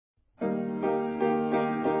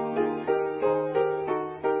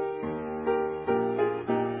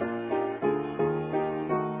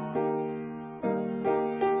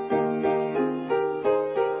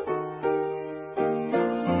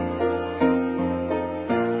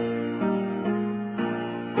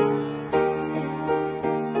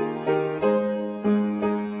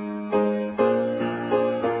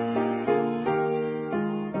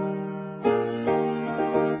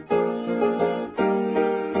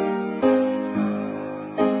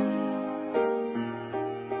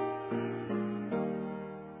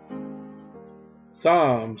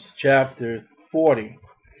Psalms chapter 40.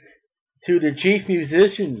 To the chief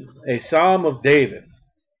musician, a psalm of David.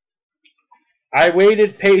 I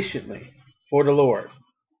waited patiently for the Lord.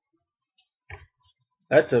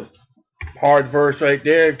 That's a hard verse right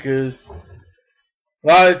there, because a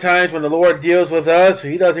lot of times when the Lord deals with us,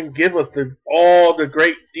 He doesn't give us all the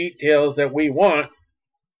great details that we want.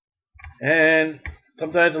 And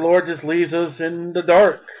sometimes the Lord just leaves us in the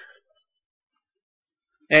dark.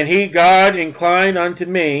 And He, God, inclined unto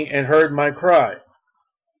me and heard my cry.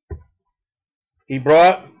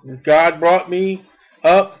 God brought me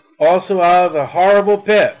up also out of a horrible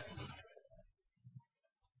pit.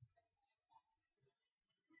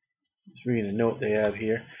 Let's read a note they have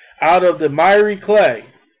here. Out of the miry clay,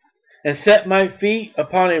 and set my feet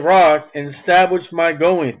upon a rock, and established my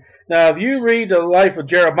going. Now, if you read the life of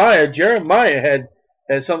Jeremiah, Jeremiah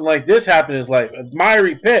had something like this happen in his life. A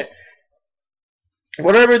miry pit.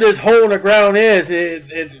 Whatever this hole in the ground is,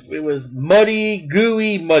 it was muddy,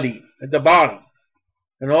 gooey, muddy at the bottom.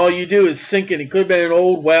 And all you do is sink in. It could have been an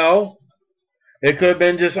old well. It could have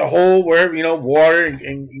been just a hole where, water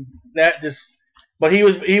and that just... But he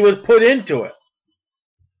was put into it.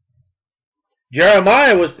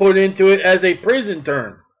 Jeremiah was put into it as a prison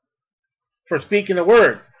term for speaking the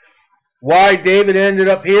word. Why David ended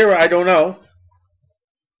up here, I don't know.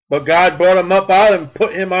 But God brought him up out and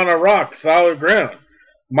put him on a rock, solid ground.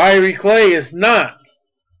 Miry clay is not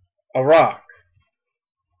a rock.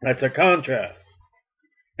 That's a contrast.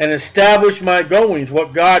 And established my goings,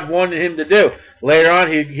 what God wanted him to do. Later on,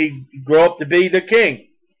 he grew up to be the king.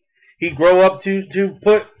 He grew up to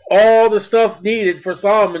put all the stuff needed for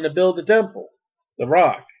Solomon to build the temple, the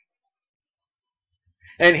rock.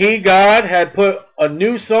 And He, God, had put a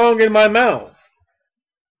new song in my mouth.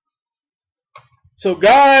 So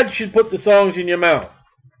God should put the songs in your mouth.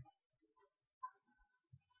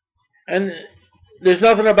 And there's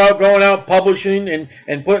nothing about going out publishing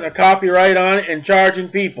and putting a copyright on it and charging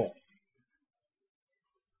people.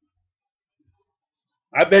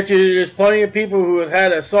 I bet you there's plenty of people who have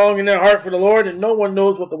had a song in their heart for the Lord and no one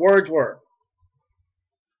knows what the words were.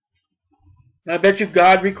 And I bet you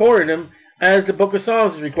God recorded them as the book of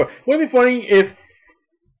Psalms is recorded. Wouldn't it be funny if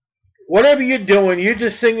whatever you're doing, you're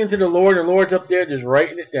just singing to the Lord and the Lord's up there just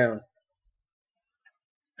writing it down.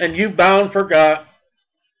 And you bound for God.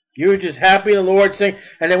 You're just happy in the Lord sing,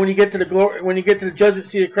 and then when you get to the glory, when you get to the judgment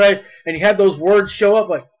seat of Christ, and you have those words show up,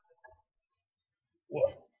 like,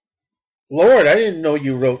 Lord, I didn't know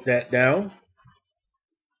you wrote that down.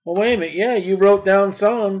 Well, wait a minute, yeah, you wrote down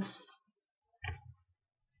Psalms.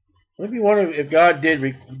 Maybe wonder if God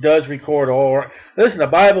does record all. Listen, the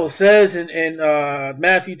Bible says in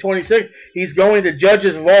Matthew 26, He's going to judge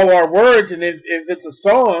us of all our words, and if it's a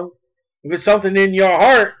song, if it's something in your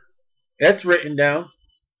heart, that's written down.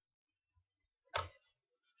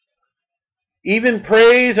 Even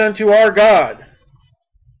praise unto our God.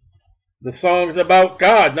 The song's about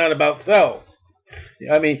God, not about self.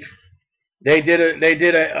 I mean, they did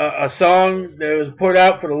a song that was put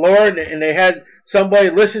out for the Lord, and they had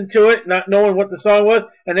somebody listen to it, not knowing what the song was,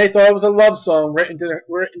 and they thought it was a love song written to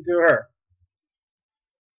her.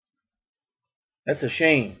 That's a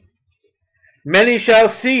shame. Many shall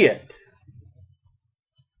see it.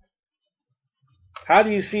 How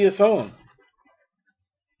do you see a song?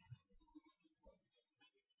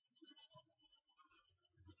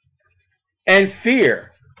 And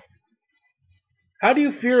fear. How do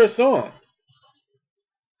you fear a song?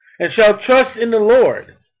 And shall trust in the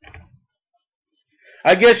Lord.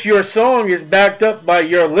 I guess your song is backed up by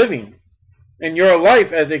your living and your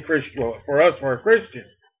life as a Christian. For us, for a Christian.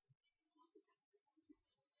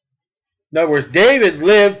 In other words, David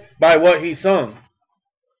lived by what he sung.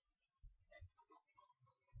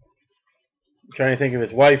 I'm trying to think of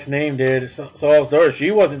his wife's name there, Saul's daughter. She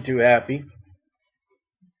wasn't too happy.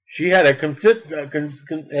 She had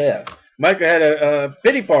Micah had a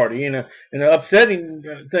pity party and an upsetting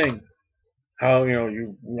thing. How,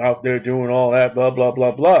 you out there doing all that, blah, blah,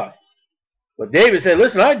 blah, blah. But David said,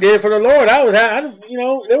 listen, I did it for the Lord.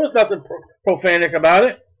 There was nothing profanic about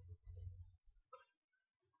it.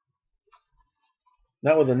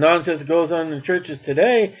 Not with the nonsense that goes on in the churches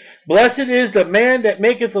today. Blessed is the man that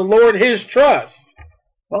maketh the Lord his trust.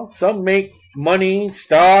 Well, some make money,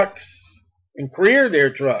 stocks, and career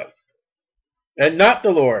their trust, and not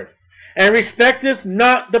the Lord, and respecteth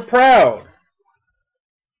not the proud.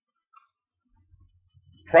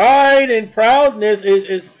 Pride and proudness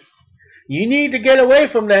is you need to get away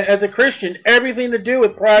from that as a Christian. Everything to do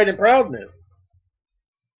with pride and proudness.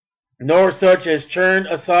 Nor such as turn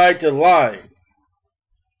aside to lies.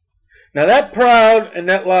 Now that proud and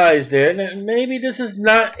that lies there. And maybe this is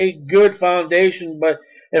not a good foundation, but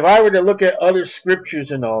if I were to look at other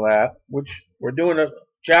scriptures and all that, which we're doing a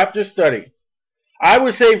chapter study, I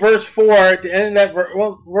would say verse 4 at the end of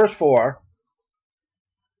that, verse 4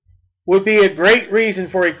 would be a great reason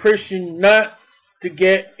for a Christian not to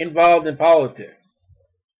get involved in politics.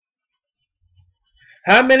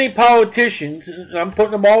 How many politicians, and I'm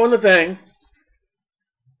putting them all in the thing,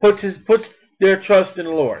 puts their trust in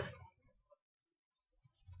the Lord?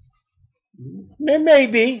 There may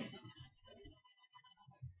be.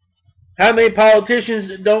 How many politicians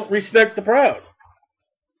don't respect the proud?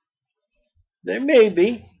 There may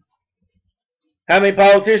be. How many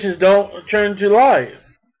politicians don't turn to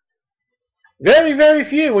lies? Very, very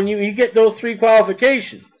few when you get those three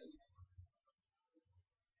qualifications.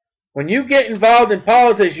 When you get involved in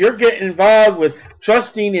politics, you're getting involved with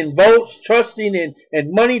trusting in votes, trusting in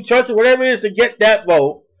money, trusting whatever it is to get that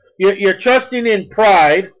vote. You're trusting in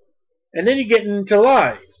pride, and then you're getting into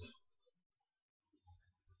lies.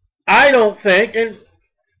 I don't think, and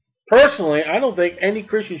personally, I don't think any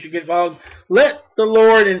Christian should get involved. Let the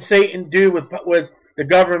Lord and Satan do with the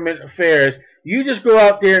government affairs. You just go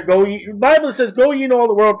out there and go. The Bible says, "Go ye into all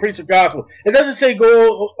the world, preach the gospel." It doesn't say,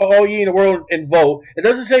 "Go all ye in the world and vote." It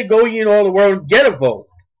doesn't say, "Go ye in all the world and get a vote."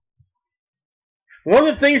 One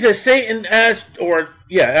of the things that Satan asked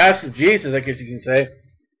of Jesus, I guess you can say,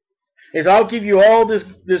 is, "I'll give you all this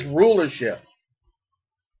rulership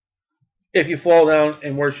if you fall down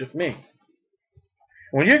and worship me."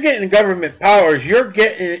 When you're getting government powers, you're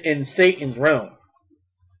getting in Satan's realm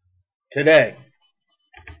today.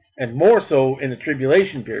 And more so in the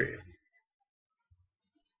tribulation period.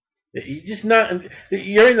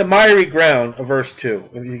 You're in the miry ground of verse 2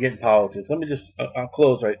 if you get in politics. I'll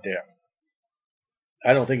close right there.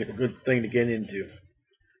 I don't think it's a good thing to get into.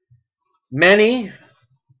 Many,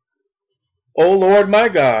 O Lord my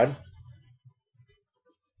God,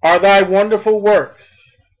 are thy wonderful works,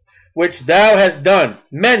 which thou hast done.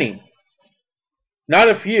 Many, not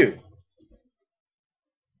a few.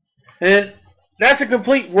 And that's a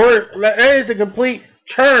complete word. That is a complete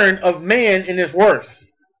turn of man in his works.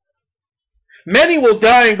 Many will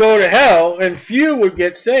die and go to hell, and few will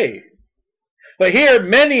get saved. But here,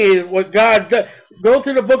 many is what God does. Go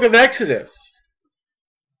to the book of Exodus.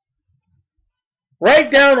 Write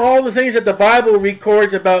down all the things that the Bible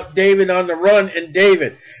records about David on the run and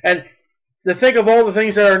David. And to think of all the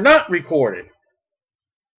things that are not recorded.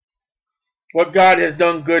 What God has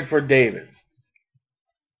done good for David.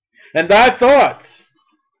 And thy thoughts.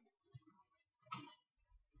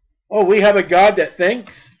 Oh, we have a God that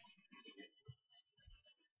thinks.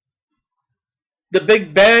 The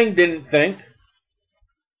Big Bang didn't think.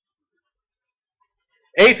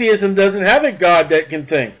 Atheism doesn't have a God that can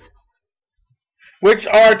think. Which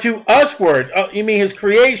are to usward, you mean his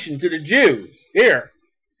creation, to the Jews, here.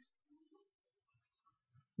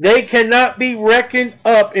 They cannot be reckoned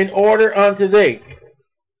up in order unto thee.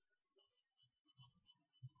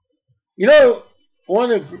 You know,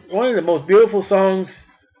 one of the most beautiful songs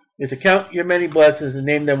is to count your many blessings and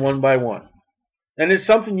name them one by one. And it's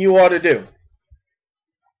something you ought to do.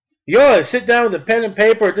 You ought to sit down with a pen and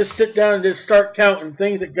paper, or just sit down and just start counting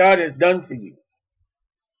things that God has done for you.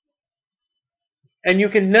 And you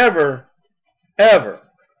can never, ever.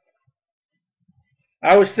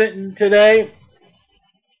 I was sitting today,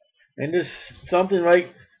 and just something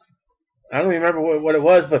like, I don't remember what it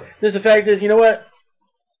was, but just the fact is, you know what?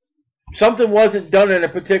 Something wasn't done at a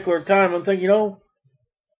particular time. I'm thinking, I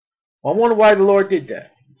wonder why the Lord did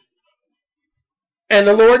that. And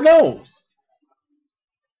the Lord knows.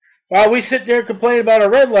 While we sit there and complain about a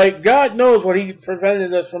red light, God knows what He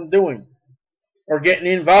prevented us from doing or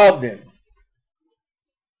getting involved in.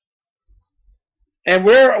 And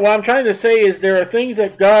what I'm trying to say is there are things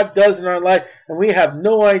that God does in our life and we have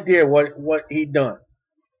no idea what He done.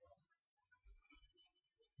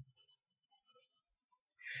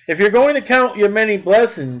 If you're going to count your many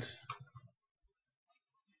blessings,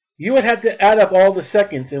 you would have to add up all the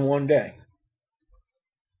seconds in one day.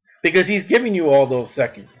 Because He's giving you all those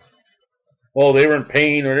seconds. Oh, they were in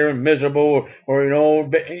pain or they were miserable or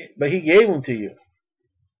but He gave them to you.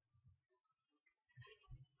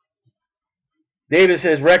 David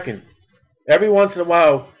says, reckon. Every once in a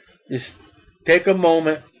while, just take a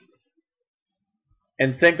moment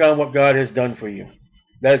and think on what God has done for you.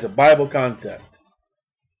 That is a Bible concept.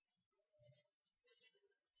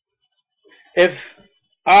 If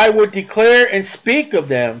I would declare and speak of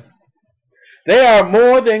them, they are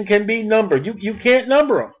more than can be numbered. You can't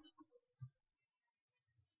number them.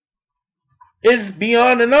 It's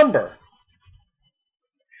beyond a number.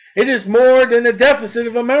 It is more than the deficit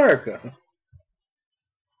of America.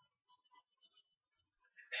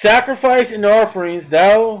 Sacrifice and offerings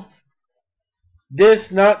thou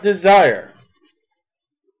didst not desire.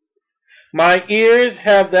 My ears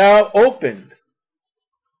have thou opened.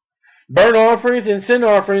 Burnt offerings and sin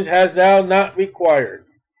offerings hast thou not required.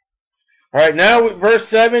 All right, now with verse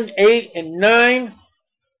 7, 8, and 9,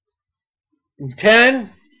 and 10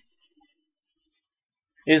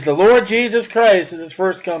 is the Lord Jesus Christ in his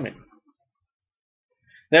first coming.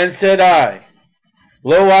 Then said I,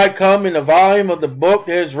 Lo, I come in the volume of the book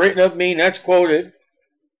that is written of me, and that's quoted.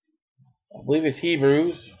 I believe it's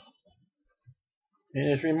Hebrews. And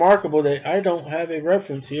it's remarkable that I don't have a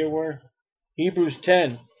reference here where Hebrews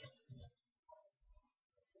 10.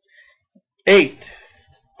 8.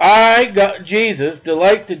 I, God, Jesus,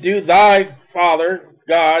 delight to do thy Father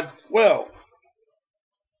God's will.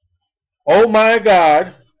 O my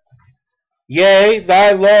God, yea,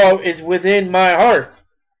 thy law is within my heart.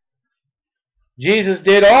 Jesus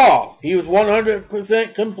did all. He was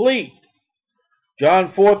 100% complete.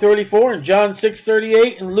 John 4:34 and John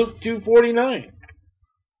 6:38 and Luke 2:49.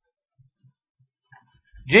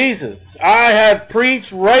 Jesus, I have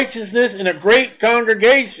preached righteousness in a great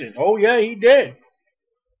congregation. Oh yeah, he did.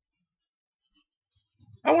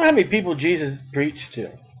 I wonder how many people Jesus preached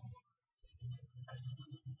to.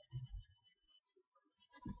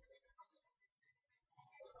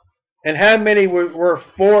 And how many were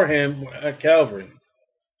for him at Calvary?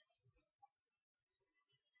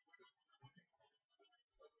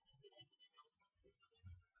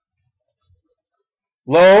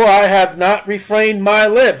 Lo, I have not refrained my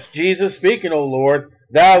lips. Jesus speaking, O Lord,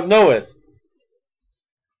 thou knowest.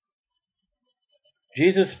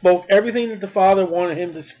 Jesus spoke everything that the Father wanted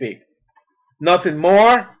him to speak. Nothing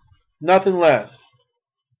more, nothing less.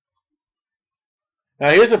 Now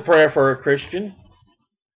here's a prayer for a Christian.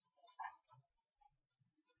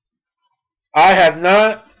 I have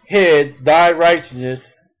not hid thy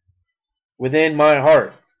righteousness within my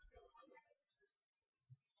heart.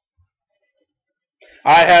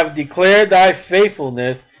 I have declared thy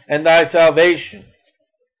faithfulness and thy salvation.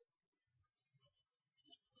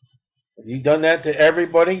 Have you done that to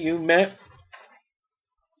everybody you met?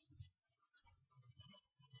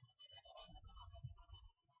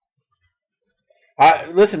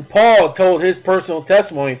 Listen, Paul told his personal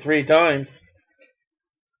testimony 3 times.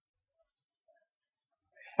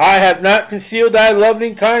 I have not concealed thy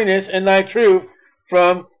loving kindness and thy truth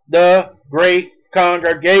from the great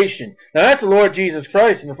congregation. Now that's the Lord Jesus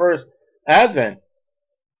Christ in the first advent.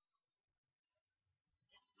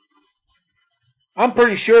 I'm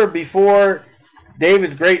pretty sure before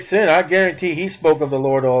David's great sin, I guarantee he spoke of the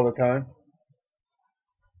Lord all the time.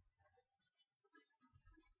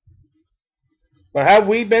 But have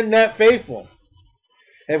we been that faithful?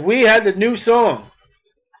 Have we had the new song?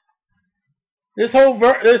 This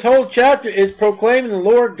whole chapter is proclaiming the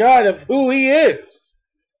Lord God of who he is.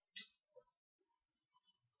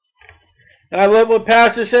 And I love what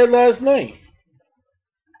Pastor said last night.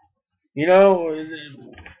 You know,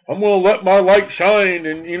 I'm going to let my light shine,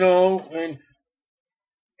 and you know, and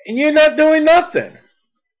you're not doing nothing.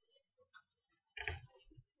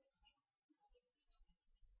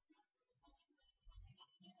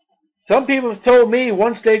 Some people have told me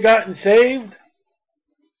once they gotten saved,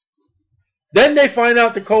 then they find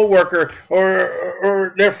out the co-worker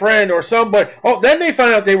or their friend or somebody, then they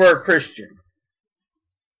find out they were a Christian.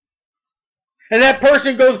 And that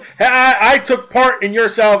person goes, I took part in your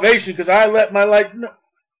salvation because I let my light. No,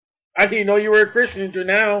 I didn't know you were a Christian until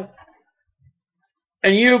now.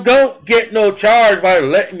 And you don't get no charge by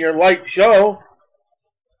letting your light show.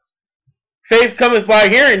 Faith cometh by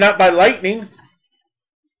hearing, not by lightning.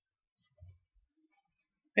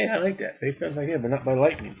 Hey, I like that. Faith comes by hearing, but not by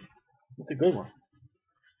lightning. That's a good one.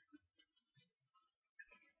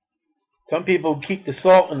 Some people keep the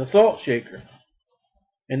salt in the salt shaker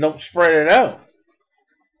and don't spread it out.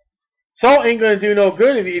 Salt ain't going to do no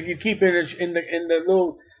good if you keep it in the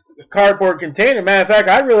little cardboard container. Matter of fact,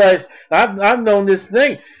 I realized I've known this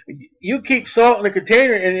thing. You keep salt in a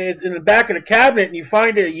container and it's in the back of the cabinet, and you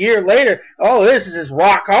find it a year later. Oh, this is just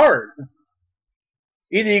rock hard.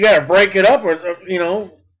 Either you got to break it up, or you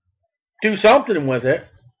know, do something with it,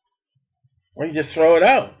 or you just throw it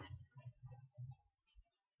out.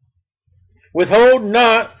 Withhold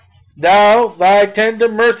not thou thy tender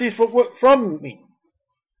mercies from me.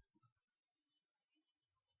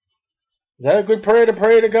 Is that a good prayer to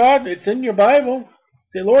pray to God? It's in your Bible.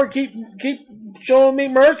 Say, Lord, keep showing me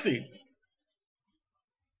mercy.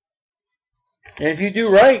 And if you do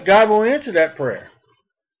right, God will answer that prayer.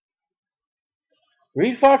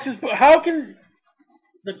 Read Fox's book. How can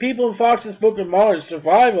the people in Fox's Book of Martyrs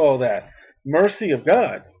survive all that. Mercy of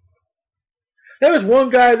God. There was one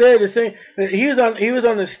guy there to say he was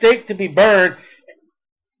on the stake to be burned,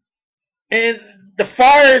 and the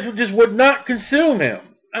fires just would not consume him.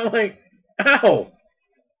 I'm like, ow.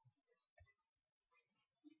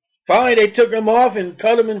 Finally, they took him off and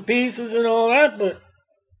cut him in pieces and all that, but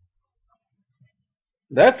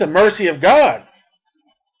that's the mercy of God.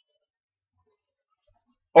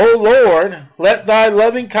 O Lord, let thy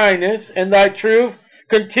loving kindness and thy truth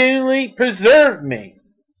continually preserve me.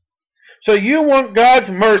 So you want God's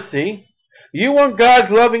mercy, you want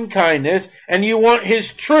God's loving kindness, and you want His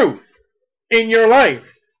truth in your life.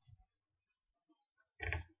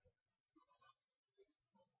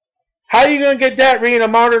 How are you going to get that reading a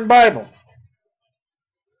modern Bible?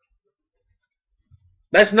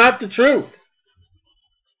 That's not the truth.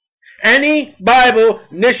 Any Bible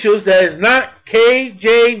initials that is not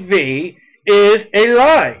KJV is a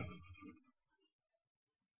lie.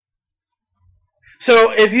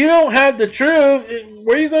 So if you don't have the truth,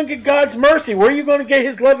 where are you going to get God's mercy? Where are you going to get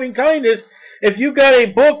His loving kindness if you got a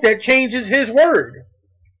book that changes His word?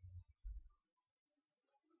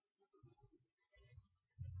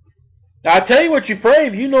 I'll tell you what you pray.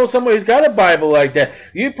 If you know somebody who's got a Bible like that,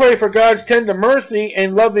 you pray for God's tender mercy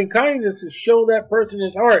and loving kindness to show that person in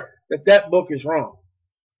his heart that that book is wrong.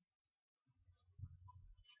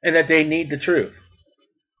 And that they need the truth.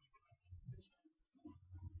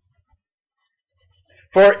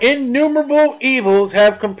 For innumerable evils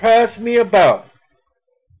have compassed me about.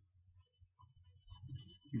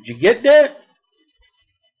 Did you get that?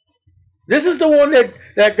 This is the one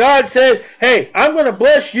that God said, hey, I'm going to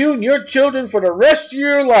bless you and your children for the rest of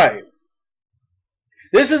your lives.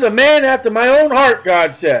 This is a man after my own heart,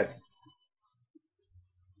 God said.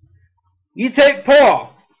 You take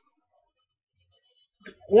Paul,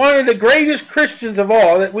 one of the greatest Christians of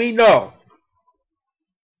all that we know.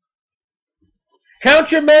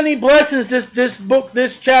 Count your many blessings,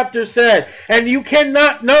 this chapter said, and you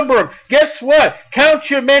cannot number them. Guess what?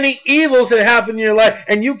 Count your many evils that happen in your life,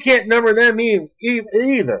 and you can't number them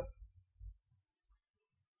either.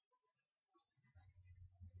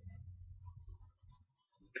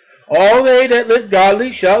 All they that live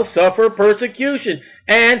godly shall suffer persecution,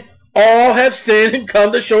 and all have sinned and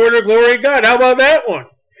come to short of the glory of God. How about that one?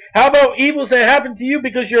 How about evils that happen to you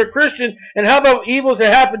because you're a Christian? And how about evils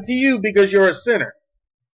that happen to you because you're a sinner?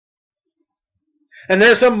 And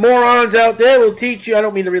there's some morons out there who will teach you, I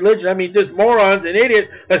don't mean the religion, I mean just morons and idiots,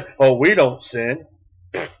 that, oh, we don't sin.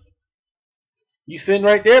 You sin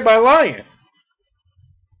right there by lying.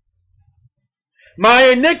 My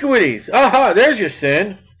iniquities, aha, there's your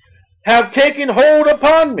sin, have taken hold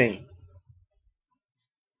upon me,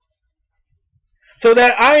 so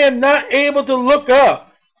that I am not able to look up.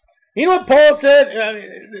 You know what Paul said?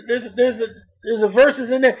 There's a verses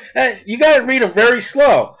in there. You got to read them very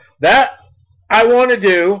slow. That I want to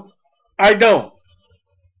do, I don't.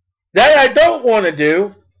 That I don't want to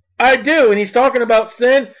do, I do. And he's talking about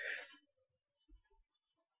sin.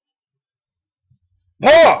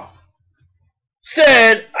 Paul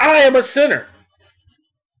said, I am a sinner.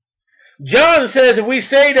 John says if we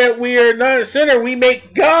say that we are not a sinner, we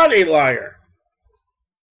make God a liar.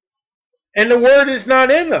 And the word is not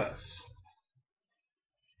in us.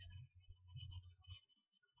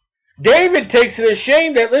 David takes it as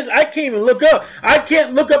shame that, listen, I can't even look up. I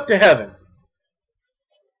can't look up to heaven.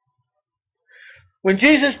 When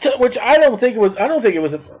Jesus, which I don't think it was,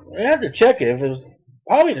 I had to check it if it was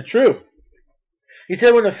probably the truth. He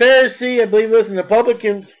said when the Pharisee, I believe it was, and the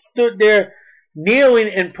publican stood there kneeling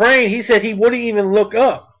and praying, he said he wouldn't even look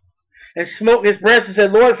up. And smote his breast and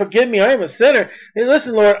said, Lord, forgive me, I am a sinner. And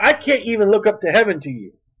listen, Lord, I can't even look up to heaven to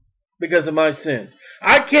you because of my sins.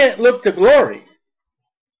 I can't look to glory.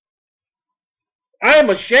 I am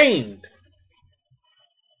ashamed.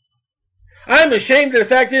 I am ashamed of the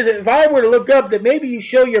fact is that if I were to look up, that maybe you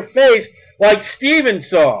show your face like Stephen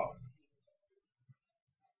saw.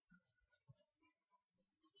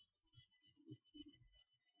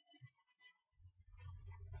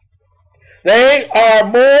 They are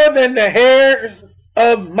more than the hairs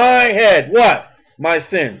of my head. What? My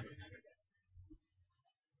sins.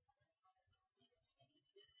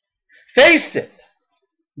 Face it.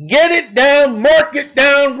 Get it down, mark it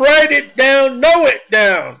down, write it down, know it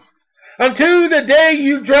down. Until the day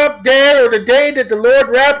you drop dead or the day that the Lord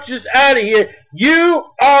raptures out of here, you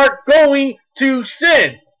are going to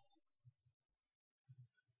sin.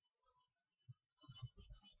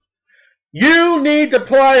 You need to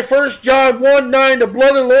apply 1 John 1:9, the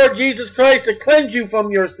blood of the Lord Jesus Christ to cleanse you from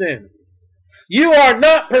your sins. You are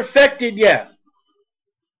not perfected yet.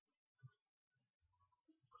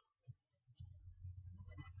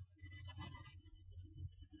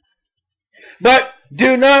 But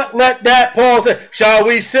do not let that, Paul says, shall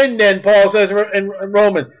we sin then, Paul says in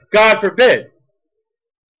Romans. God forbid.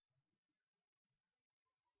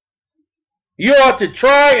 You ought to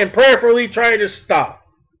try and prayerfully try to stop.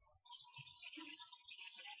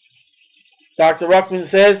 Dr. Ruckman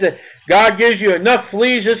says that God gives you enough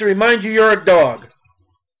fleas just to remind you you're a dog.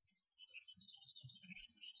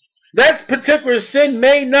 That particular sin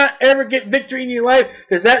may not ever get victory in your life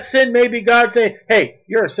because that sin may be God saying, hey,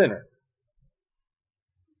 you're a sinner.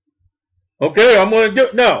 Okay, I'm going to do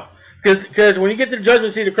it. No, because when you get to the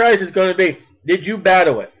judgment seat of Christ, it's going to be, did you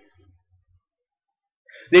battle it?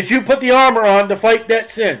 Did you put the armor on to fight that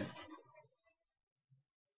sin?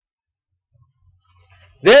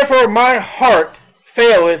 Therefore my heart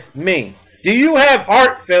faileth me. Do you have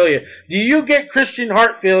heart failure? Do you get Christian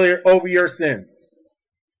heart failure over your sins?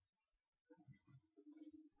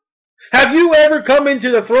 Have you ever come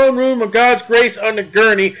into the throne room of God's grace on the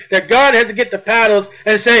gurney that God has to get the paddles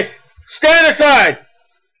and say, stand aside,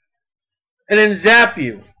 and then zap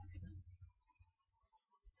you?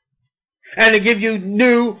 And to give you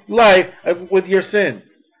new life with your sins.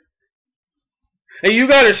 And you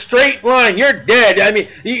got a straight line. You're dead. I mean,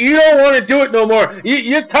 you don't want to do it no more.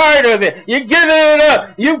 You're tired of it. You're giving it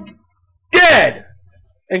up. You're dead.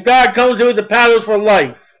 And God comes in with the paddles for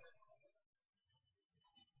life.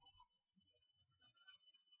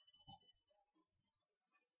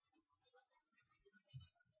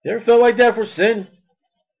 You ever felt like that for sin?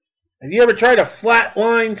 Have you ever tried to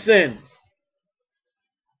flatline sin?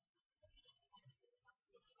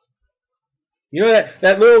 You know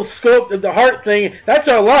that little scope of the heart thing, that's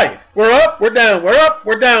our life. We're up, we're down, we're up,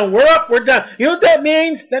 we're down, we're up, we're down. You know what that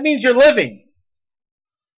means? That means you're living.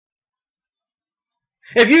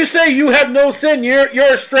 If you say you have no sin, you're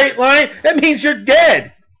a straight line, that means you're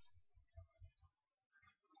dead.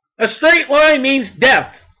 A straight line means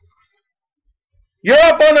death. You're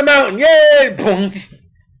up on the mountain, yay, boom,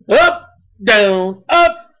 up, down,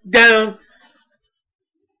 up, down.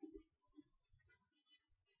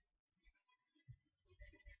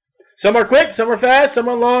 Some are quick, some are fast, some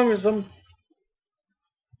are long, some.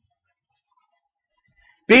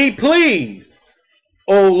 Be pleased,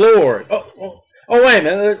 O Lord. Oh, wait a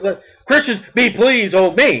minute. Christians, be pleased,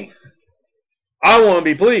 O me. I want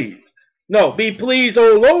to be pleased. No, be pleased,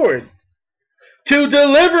 O Lord, to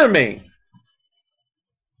deliver me.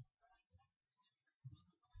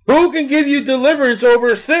 Who can give you deliverance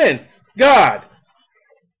over sin? God.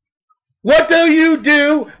 What do you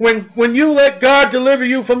do when you let God deliver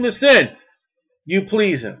you from the sin? You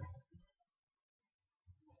please Him.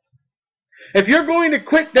 If you're going to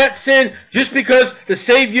quit that sin just because to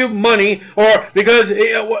save you money, or because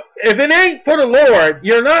if it ain't for the Lord,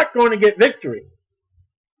 you're not going to get victory.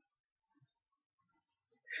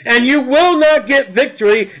 And you will not get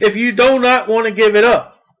victory if you do not want to give it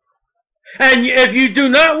up. And if you do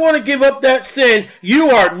not want to give up that sin,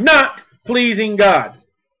 you are not pleasing God.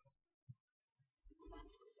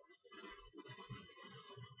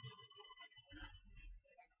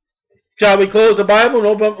 Shall we close the Bible and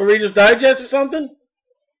open up a Reader's Digest or something?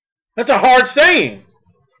 That's a hard saying.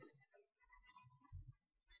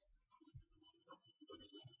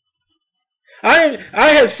 I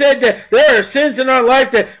have said that there are sins in our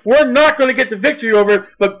life that we're not going to get the victory over,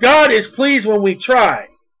 but God is pleased when we try.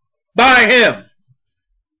 By Him.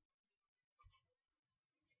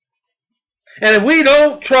 And if we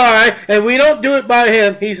don't try and we don't do it by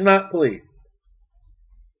Him, He's not pleased.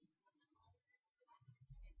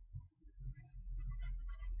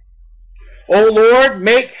 O Lord,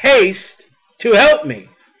 make haste to help me.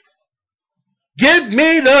 Give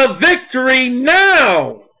me the victory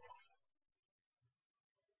now.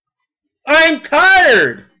 I'm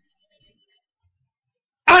tired.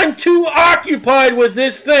 I'm too occupied with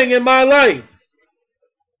this thing in my life.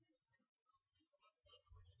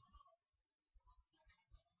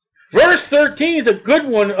 Verse 13 is a good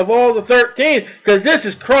one of all the 13 because this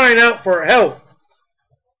is crying out for help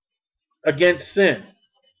against sin.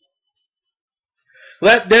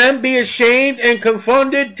 Let them be ashamed and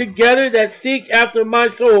confounded together that seek after my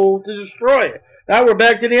soul to destroy it. Now we're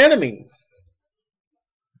back to the enemies.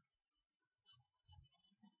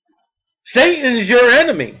 Satan is your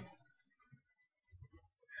enemy.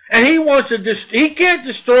 And he wants to he can't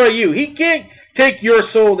destroy you. He can't take your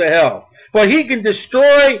soul to hell. But he can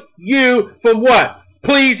destroy you from what?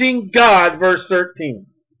 Pleasing God, verse 13.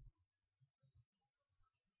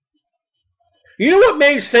 You know what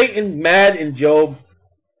made Satan mad in Job?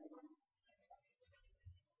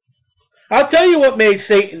 I'll tell you what made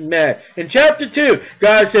Satan mad. In chapter 2,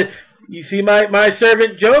 God said, you see my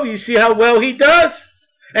servant Job? You see how well he does?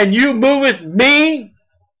 And you moveth me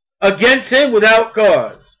against him without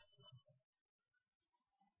cause.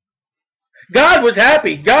 God was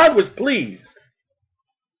happy. God was pleased.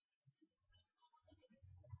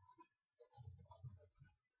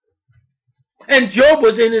 And Job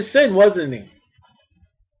was in his sin, wasn't he?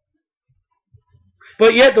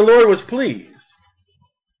 But yet the Lord was pleased.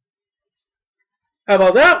 How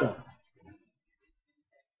about that one?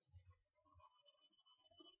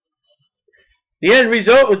 The end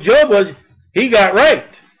result with Job was he got right.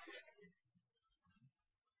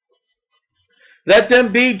 Let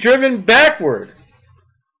them be driven backward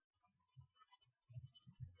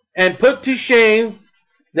and put to shame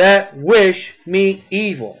that wish me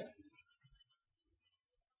evil.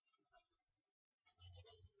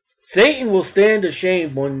 Satan will stand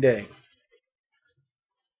ashamed one day.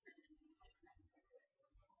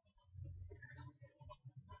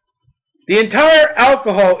 The entire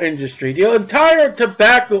alcohol industry, the entire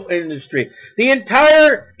tobacco industry, the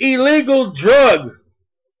entire illegal drug.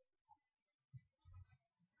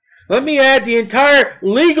 Let me add, the entire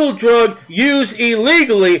legal drug used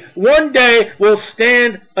illegally one day will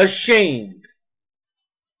stand ashamed.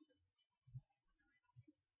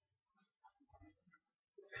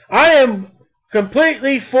 I am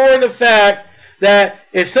completely for the fact that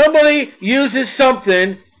if somebody uses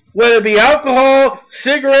something, whether it be alcohol,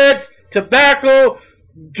 cigarettes, tobacco,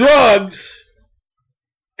 drugs,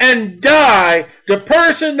 and die, the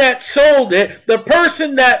person that sold it, the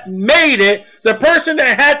person that made it, the person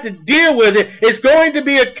that had to deal with it is going to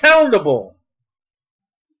be accountable.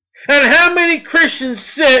 And how many Christians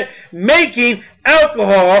sit making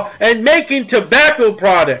alcohol and making tobacco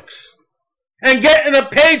products and getting a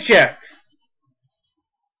paycheck,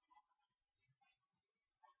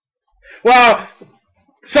 while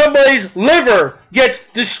somebody's liver gets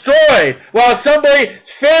destroyed, while somebody's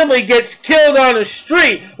family gets killed on the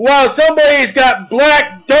street, while somebody's got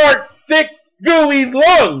black, dark, thick, gooey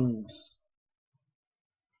lungs,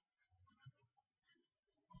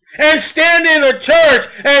 and stand in a church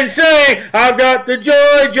and say, I've got the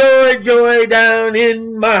joy, joy, joy down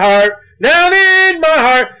in my heart,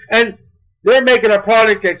 and they're making a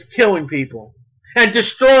product that's killing people and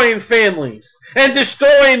destroying families and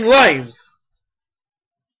destroying lives.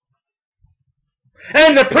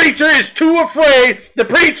 And the preacher is too afraid to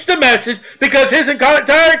preach the message because his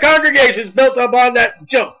entire congregation is built up on that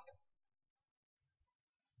junk.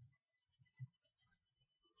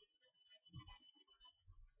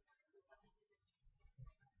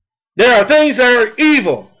 There are things that are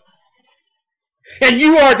evil. And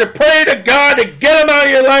you are to pray to God to get them out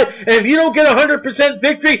of your life. And if you don't get 100%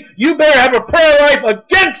 victory, you better have a prayer life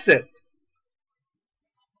against it.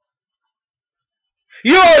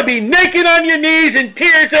 You ought to be naked on your knees in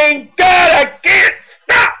tears saying, God, I can't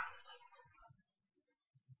stop.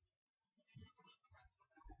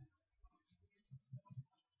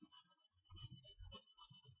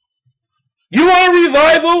 You want a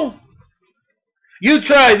revival? You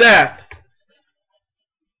try that.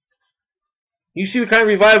 You see what kind of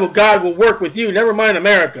revival God will work with you. Never mind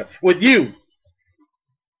America. With you.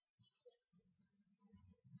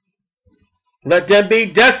 Let them be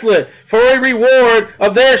desolate for a reward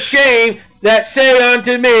of their shame that say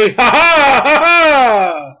unto me, ha ha ha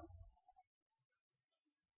ha.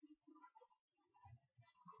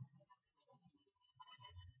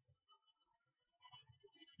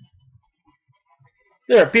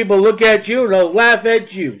 There are people who look at you and they'll laugh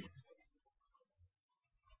at you.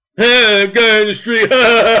 Hey, guy in the street,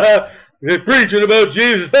 they're preaching about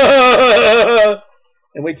Jesus.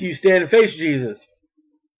 And wait till you stand and face Jesus.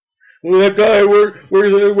 Well, that guy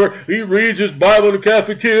where he reads his Bible in the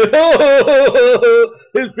cafeteria.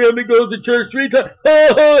 His family goes to church 3 times.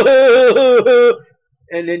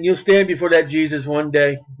 And then you'll stand before that Jesus one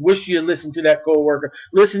day. Wish you listened to that co-worker.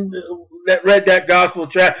 Read that gospel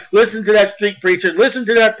tract. Listen to that street preacher. Listen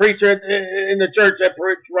to that preacher in the church that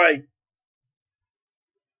preached right.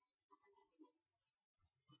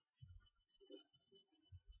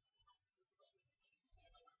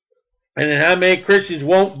 And then how many Christians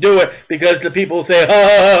won't do it because the people say, ha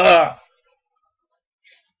ha ha.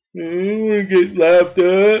 We get laughed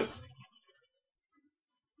at.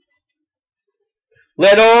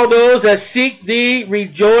 Let all those that seek thee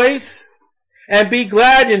rejoice and be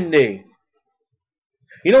glad in thee.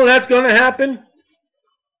 You know when that's going to happen?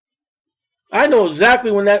 I know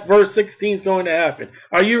exactly when that verse 16 is going to happen.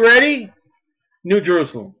 Are you ready? New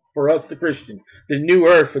Jerusalem for us the Christian. The new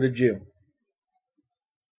earth for the Jew.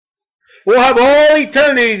 We'll have all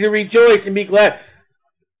eternity to rejoice and be glad.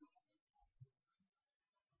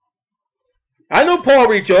 I know Paul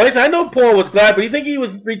rejoiced. I know Paul was glad, but you think he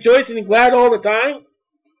was rejoicing and glad all the time?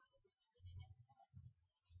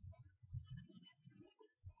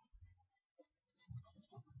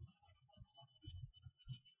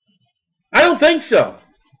 I don't think so.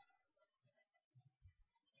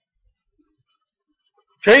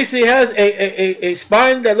 Tracy has a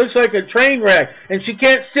spine that looks like a train wreck, and she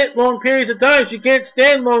can't sit long periods of time. She can't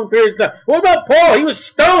stand long periods of time. What about Paul? He was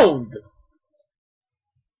stoned.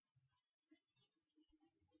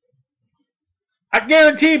 I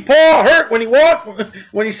guarantee Paul hurt when he walked,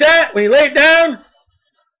 when he sat, when he laid down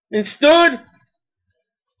and stood.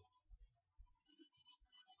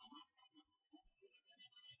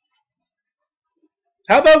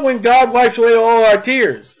 How about when God wipes away all our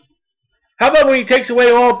tears? How about when he takes away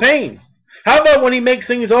all pain? How about when he makes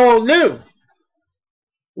things all new?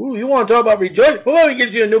 Ooh, you want to talk about rejoicing? Well, he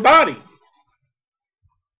gives you a new body.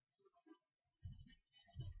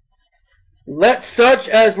 Let such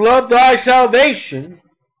as love thy salvation.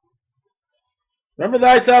 Remember,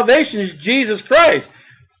 thy salvation is Jesus Christ.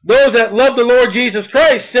 Those that love the Lord Jesus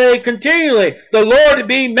Christ say continually, the Lord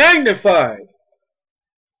be magnified.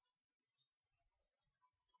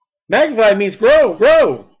 Magnify means grow,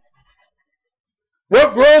 grow.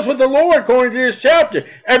 What grows with the Lord according to this chapter?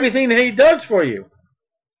 Everything that he does for you.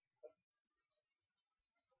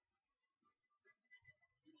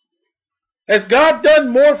 Has God done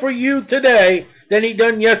more for you today than he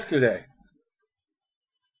done yesterday?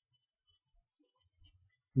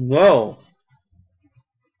 No.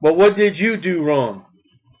 But what did you do wrong?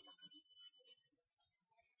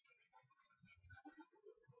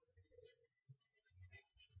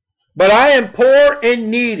 But I am poor and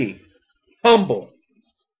needy, humble.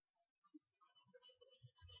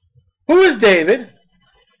 Who is David?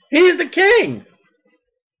 He's the king.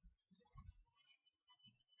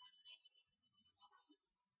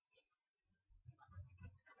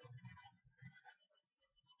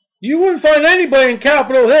 You wouldn't find anybody in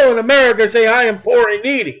Capitol Hill in America say, I am poor and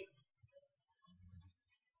needy.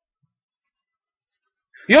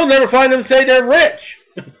 You'll never find them say they're rich.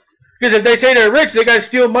 Because if they say they're rich, they got to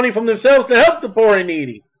steal money from themselves to help the poor and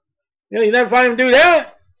needy. You never find them do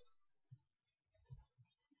that.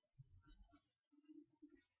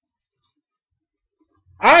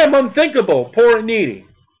 I am unthinkable, poor and needy.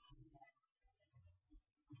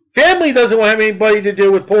 Family doesn't want to have anybody to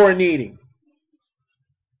do with poor and needy.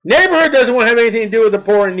 Neighborhood doesn't want to have anything to do with the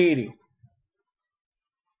poor and needy.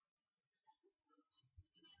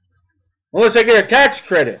 Unless they get a tax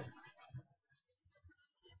credit.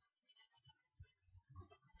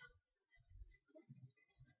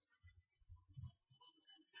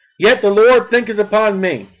 Yet the Lord thinketh upon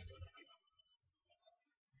me.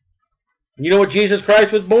 You know what Jesus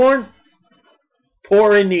Christ was born?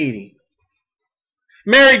 Poor and needy.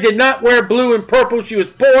 Mary did not wear blue and purple. She was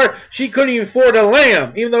poor. She couldn't even afford a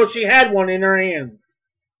lamb, even though she had one in her hands.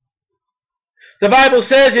 The Bible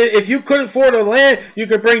says if you couldn't afford a lamb, you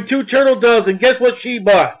could bring 2 turtle doves, and guess what she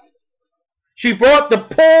bought? She brought the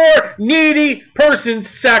poor, needy person's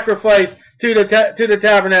sacrifice to the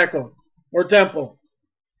tabernacle or temple.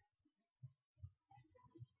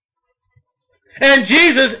 And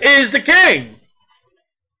Jesus is the king.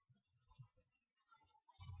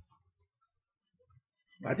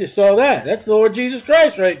 I just saw that. That's the Lord Jesus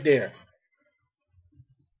Christ right there.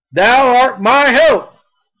 Thou art my help.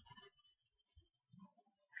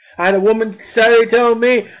 I had a woman Saturday telling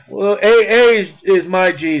me, well, AA is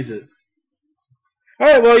my Jesus. All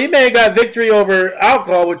right, well, you may have got victory over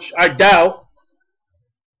alcohol, which I doubt.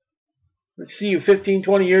 Let's see you 15,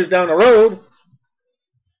 20 years down the road.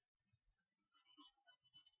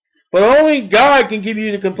 But only God can give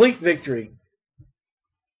you the complete victory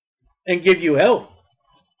and give you help.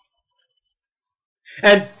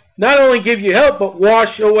 And not only give you help, but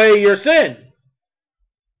wash away your sin.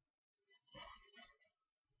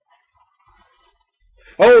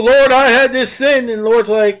 Oh, Lord, I had this sin. And the Lord's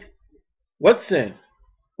like, what sin?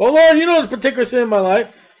 Well, Lord, you know the particular sin in my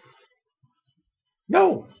life.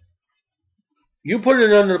 No. You put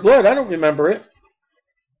it under the blood. I don't remember it.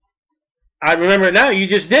 I remember it now. You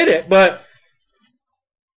just did it. But,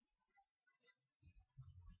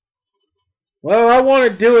 well, I want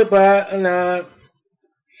to do it, but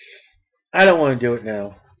I don't want to do it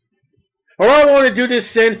now. Or I want to do this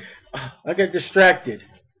sin. I got distracted.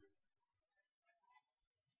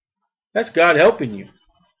 That's God helping you.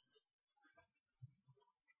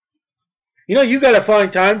 You know, you got to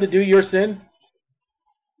find time to do your sin.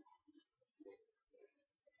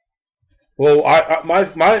 Well,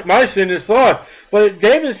 my sin is thought. But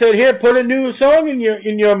David said, here, put a new song in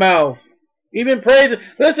your mouth. Even praise.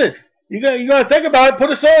 Listen, you got to think about it. Put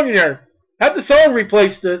a song in there. Have the song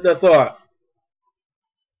replace the thought.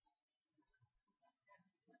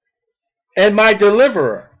 And my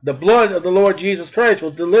deliverer, the blood of the Lord Jesus Christ,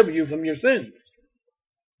 will deliver you from your sins.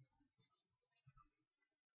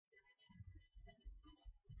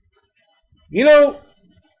 You know,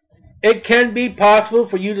 it can be possible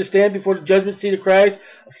for you to stand before the judgment seat of Christ,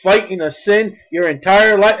 fighting a sin your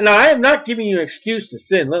entire life. Now, I am not giving you an excuse to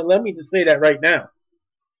sin. Let me just say that right now.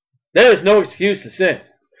 There is no excuse to sin.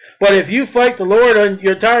 But if you fight the Lord on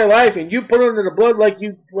your entire life and you put under the blood like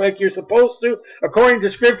you're supposed to, according to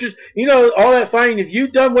scriptures, you know, all that fine. If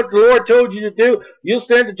you've done what the Lord told you to do, you'll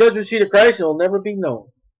stand at the judgment seat of Christ and it'll never be known.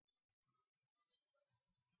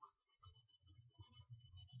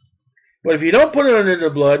 But if you don't put it under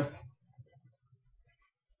the blood,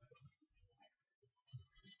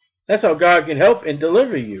 that's how God can help and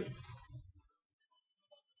deliver you.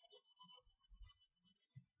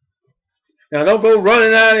 Now, don't go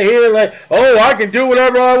running out of here like, oh, I can do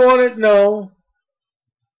whatever I want. No.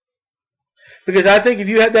 Because I think if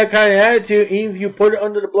you have that kind of attitude, even if you put it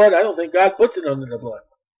under the blood, I don't think God puts it under the blood.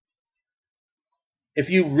 If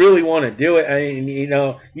you really want to do it, I mean, you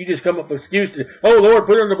know, you just come up with excuses. Oh, Lord,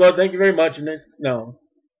 put it under the blood. Thank you very much. And then, no.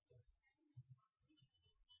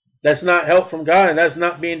 That's not help from God, and that's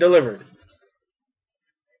not being delivered.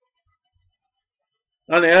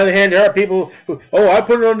 On the other hand, there are people who, oh, I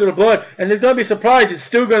put it under the blood, and they're going to be surprised it's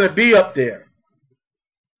still going to be up there.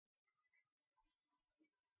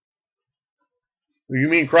 You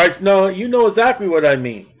mean Christ? No, you know exactly what I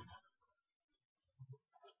mean.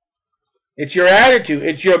 It's your attitude.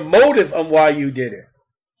 It's your motive on why you did it.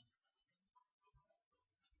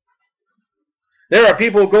 There are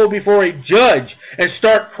people who go before a judge and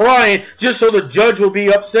start crying just so the judge will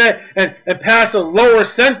be upset and pass a lower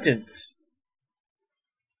sentence.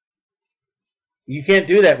 You can't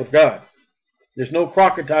do that with God. There's no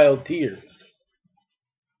crocodile tears.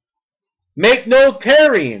 Make no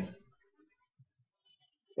tarrying.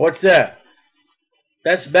 What's that?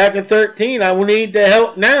 That's back in 13. I will need the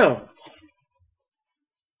help now.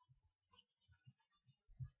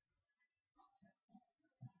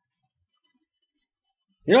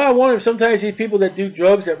 You know, I wonder if sometimes these people that do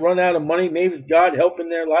drugs that run out of money, maybe it's God helping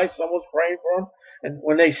their life, someone's praying for them, and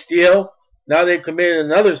when they steal, now they've committed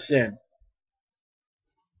another sin.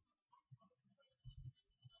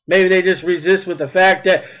 Maybe they just resist with the fact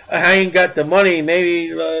that I ain't got the money. Maybe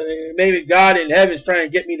God in heaven is trying to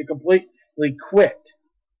get me to completely quit.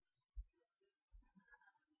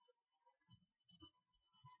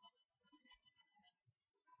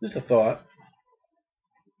 Just a thought.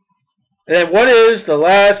 And then what is the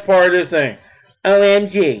last part of the thing?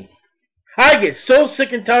 OMG. I get so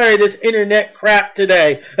sick and tired of this internet crap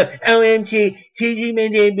today. OMG,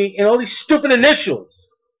 TG, and all these stupid initials.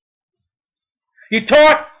 You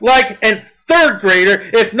talk like a third grader,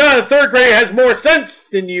 if not a third grader has more sense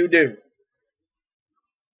than you do.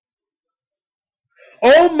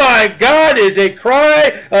 Oh my God is a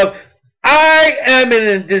cry of, I am in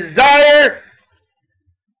a desire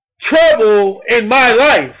trouble in my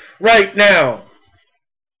life right now.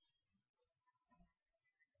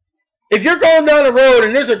 If you're going down the road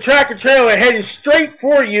and there's a tractor trailer heading straight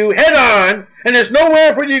for you head on, and there's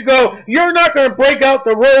nowhere for you to go, you're not going to break out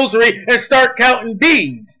the rosary and start counting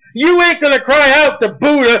beads. You ain't going to cry out the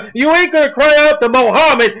Buddha. You ain't going to cry out the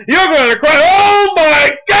Mohammed. You're going to cry, oh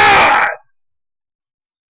my God!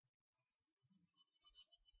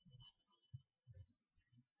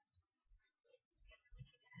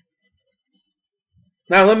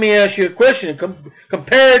 Now let me ask you a question.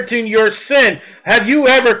 Compared to your sin, have you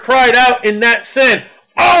ever cried out in that sin,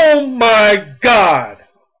 oh my God?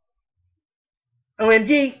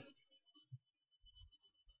 OMG.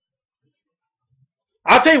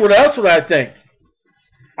 I'll tell you what else I think.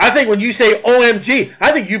 I think when you say OMG,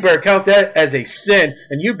 I think you better count that as a sin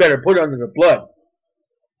and you better put it under the blood.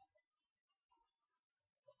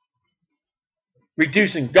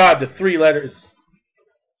 Reducing God to 3 letters.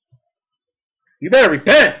 You better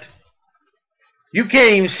repent. You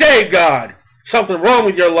can't even say God. Something wrong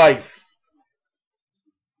with your life.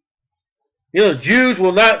 You know, Jews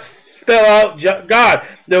will not spell out God.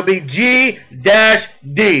 There'll be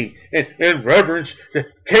G-D. In reverence, in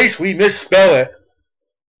case we misspell it.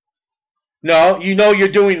 No, you know you're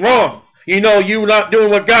doing wrong. You know you're not doing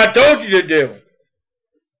what God told you to do. It's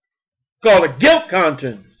called a guilt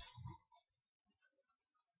conscience.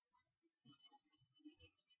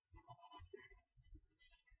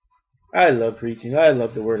 I love preaching. I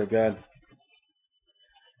love the Word of God.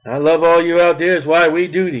 I love all you out there. Is why we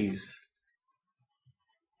do these.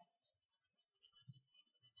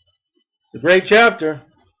 It's a great chapter.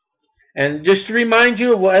 And just to remind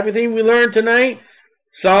you of everything we learned tonight,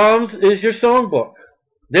 Psalms is your songbook.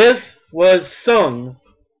 This was sung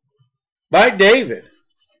by David.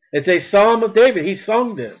 It's a psalm of David. He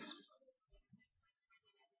sung this.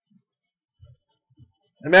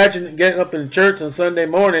 Imagine getting up in church on Sunday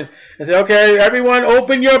morning and say, okay, everyone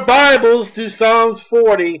open your Bibles to Psalms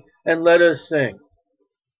 40 and let us sing.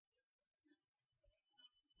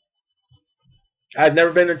 I've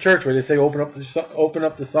never been to church where they say open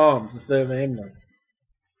up the Psalms instead of the hymnal.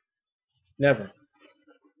 Never.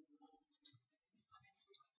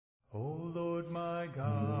 O Lord my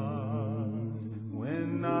God,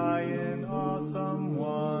 when I in awesome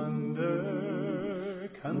wonder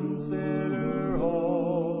consider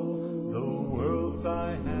all the worlds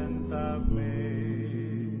thy hands have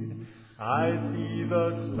made, I see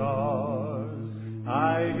the stars,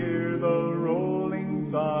 I hear the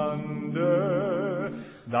rolling thunder,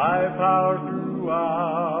 thy power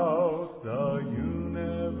throughout the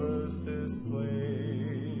universe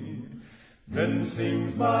displayed. Then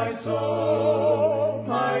sings my soul,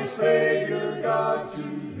 my Savior God, to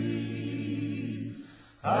thee.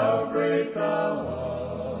 How great thou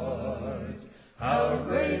art, how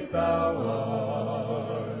great thou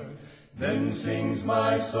art. Then sings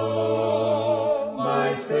my soul,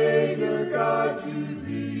 my Savior God, to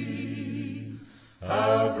thee.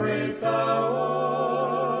 How great thou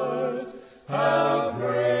art, how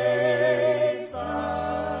great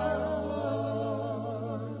thou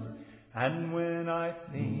art. And when I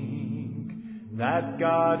think that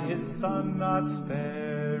God his Son not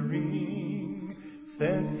sparing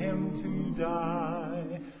sent him to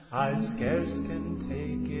die, I scarce can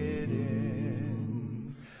take it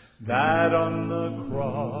in, that on the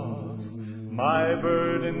cross my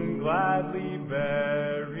burden gladly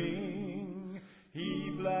bearing, he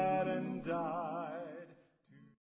bled